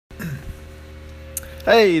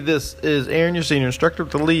Hey, this is Aaron, your senior instructor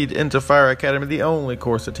with the Lead Into Fire Academy, the only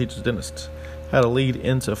course that teaches dentists how to lead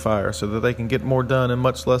into fire so that they can get more done in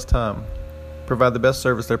much less time, provide the best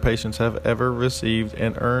service their patients have ever received,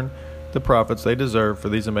 and earn the profits they deserve for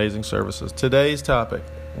these amazing services. Today's topic,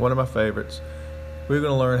 one of my favorites, we're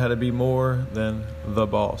going to learn how to be more than the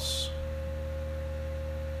boss.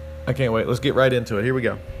 I can't wait. Let's get right into it. Here we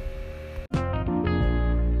go.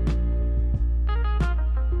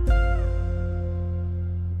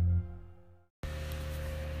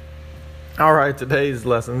 All right, today's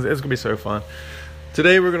lessons, it's going to be so fun.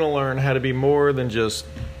 Today we're going to learn how to be more than just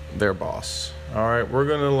their boss. All right, we're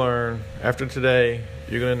going to learn, after today,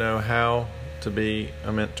 you're going to know how to be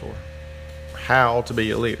a mentor, how to be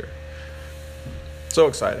a leader. So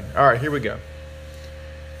exciting. All right, here we go.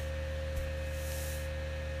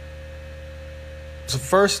 So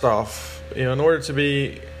first off, in order to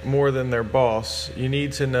be more than their boss, you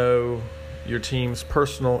need to know your team's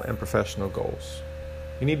personal and professional goals.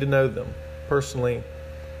 You need to know them personally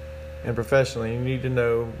and professionally. You need to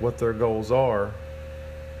know what their goals are,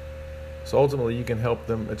 so ultimately you can help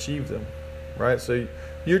them achieve them, right? So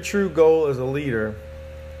your true goal as a leader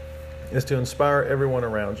is to inspire everyone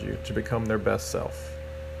around you to become their best self.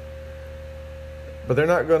 But they're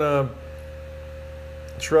not going to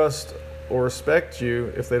trust or respect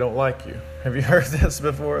you if they don't like you. Have you heard this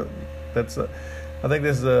before? I think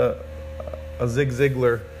this is a Zig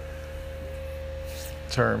Ziglar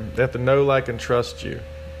term. They have to know, like, and trust you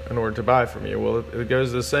in order to buy from you. Well, it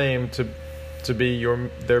goes the same to be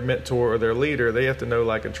their mentor or their leader. They have to know,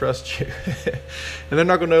 like, and trust you. And they're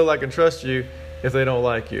not going to know, like, and trust you if they don't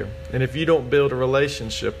like you, and if you don't build a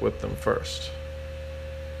relationship with them first.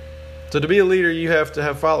 So to be a leader, you have to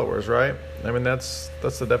have followers, right? I mean, that's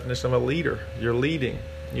the definition of a leader. You're leading.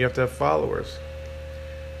 You have to have followers.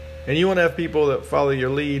 And you want to have people that follow your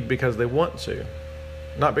lead because they want to,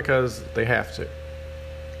 not because they have to.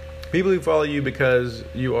 People who follow you because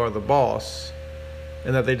you are the boss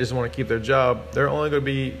and that they just want to keep their job, they're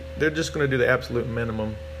just going to do the absolute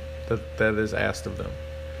minimum that is asked of them.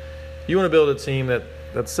 You want to build a team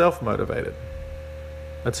that's self-motivated,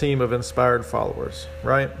 a team of inspired followers,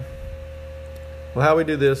 right? Well, how we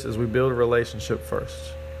do this is we build a relationship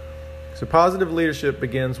first. So positive leadership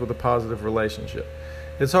begins with a positive relationship.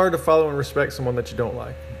 It's hard to follow and respect someone that you don't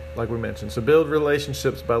like we mentioned. So build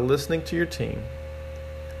relationships by listening to your team,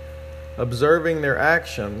 observing their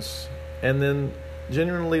actions, and then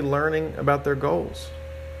genuinely learning about their goals.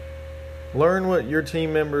 Learn what your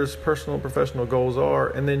team members' personal and professional goals are,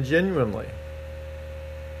 and then genuinely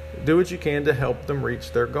do what you can to help them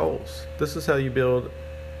reach their goals. This is how you build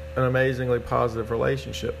an amazingly positive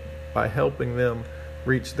relationship, by helping them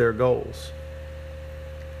reach their goals.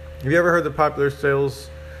 Have you ever heard the popular sales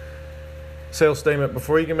statement,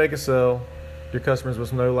 before you can make a sale, your customers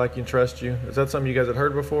must know, like, and trust you? Is that something you guys had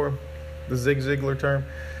heard before? The Zig Ziglar term?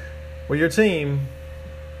 Well, your team,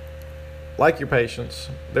 like your patients,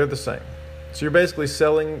 they're the same. So you're basically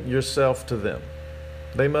selling yourself to them.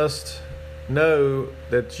 They must know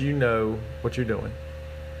that you know what you're doing.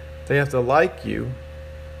 They have to like you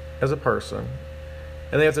as a person,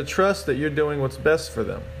 and they have to trust that you're doing what's best for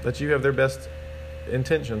them, that you have their best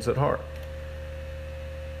intentions at heart.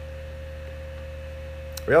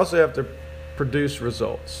 We also have to produce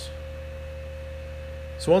results.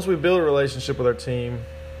 So once we build a relationship with our team,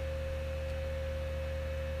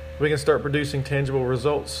 we can start producing tangible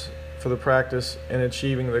results for the practice and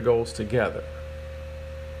achieving the goals together.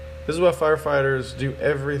 This is why firefighters do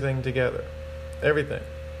everything together. Everything.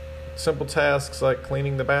 Simple tasks like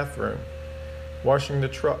cleaning the bathroom, washing the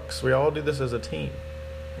trucks. We all do this as a team.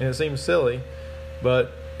 And it seems silly,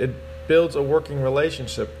 but it builds a working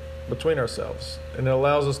relationship between ourselves. And it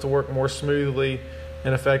allows us to work more smoothly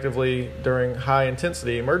and effectively during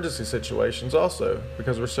high-intensity emergency situations also,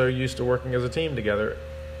 because we're so used to working as a team together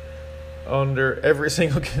under every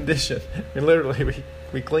single condition. I mean, literally,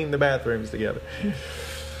 we clean the bathrooms together.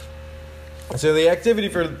 So the activity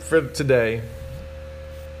for today,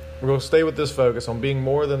 we're going to stay with this focus on being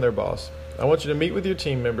more than their boss. I want you to meet with your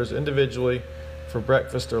team members individually for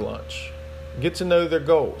breakfast or lunch. Get to know their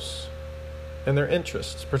goals and their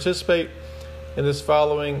interests. Participate in this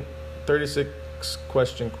following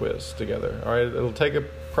 36-question quiz together. All right, it'll take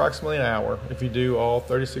approximately an hour if you do all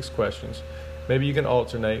 36 questions. Maybe you can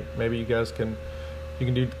alternate. Maybe you can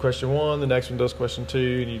do question 1, the next one does question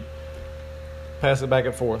 2, and you pass it back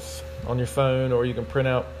and forth on your phone, or you can print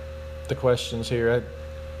out the questions here.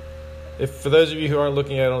 If for those of you who aren't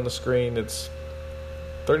looking at it on the screen, it's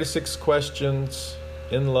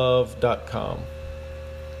 36questionsinlove.com.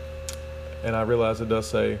 And I realize it does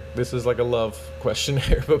say this is like a love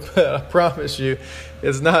questionnaire, but I promise you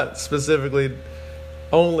it's not specifically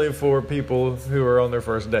only for people who are on their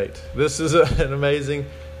first date. This is an amazing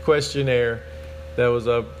questionnaire that was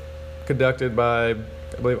conducted by, I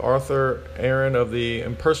believe, Arthur Aaron of the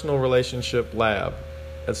Impersonal Relationship Lab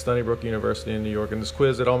at Stony Brook University in New York. And this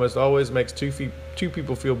quiz, it almost always makes two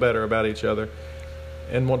people feel better about each other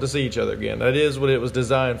and want to see each other again. That is what it was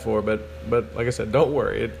designed for, but like I said, don't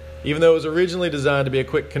worry. Even though it was originally designed to be a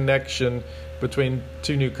quick connection between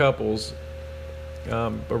two new couples,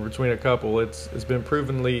 or between a couple, it's been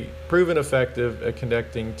proven effective at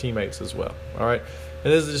connecting teammates as well. All right,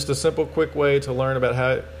 and this is just a simple, quick way to learn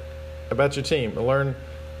about your team, to learn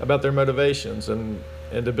about their motivations, and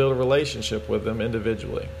to build a relationship with them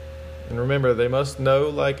individually. And remember, they must know,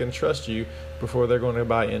 like, and trust you before they're going to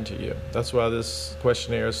buy into you. That's why this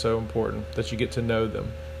questionnaire is so important, that you get to know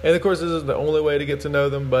them. And of course, this is the only way to get to know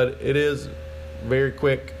them, but it is very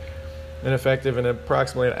quick and effective. In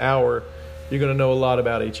approximately an hour, you're going to know a lot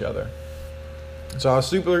about each other. So I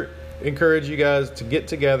super encourage you guys to get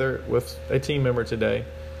together with a team member today.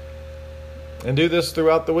 And do this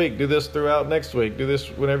throughout the week. Do this throughout next week. Do this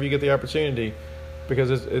whenever you get the opportunity, because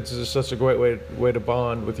it's just such a great way to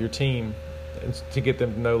bond with your team and to get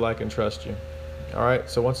them to know, like, and trust you. All right.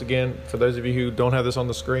 So once again, for those of you who don't have this on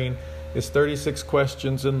the screen, it's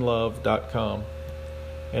 36questionsinlove.com.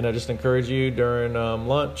 And I just encourage you during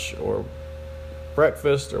lunch or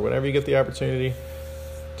breakfast or whenever you get the opportunity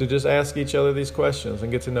to just ask each other these questions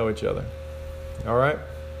and get to know each other. All right?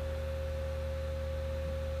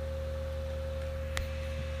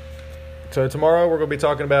 So tomorrow we're going to be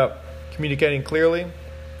talking about communicating clearly.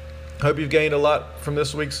 I hope you've gained a lot from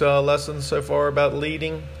this week's lesson so far about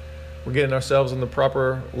leading. We're getting ourselves in the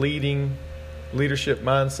proper leadership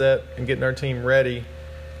mindset and getting our team ready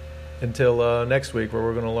until next week, where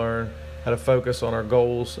we're going to learn how to focus on our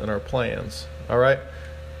goals and our plans. All right?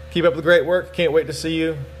 Keep up the great work. Can't wait to see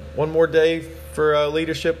you one more day for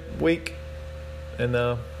Leadership Week. And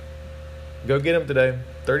go get them today.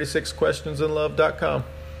 36questionsinlove.com.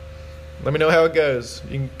 Let me know how it goes.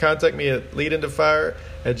 You can contact me at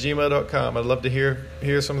leadintofire@gmail.com. I'd love to hear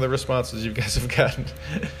some of the responses you guys have gotten.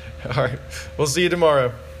 All right. We'll see you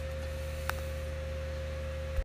tomorrow.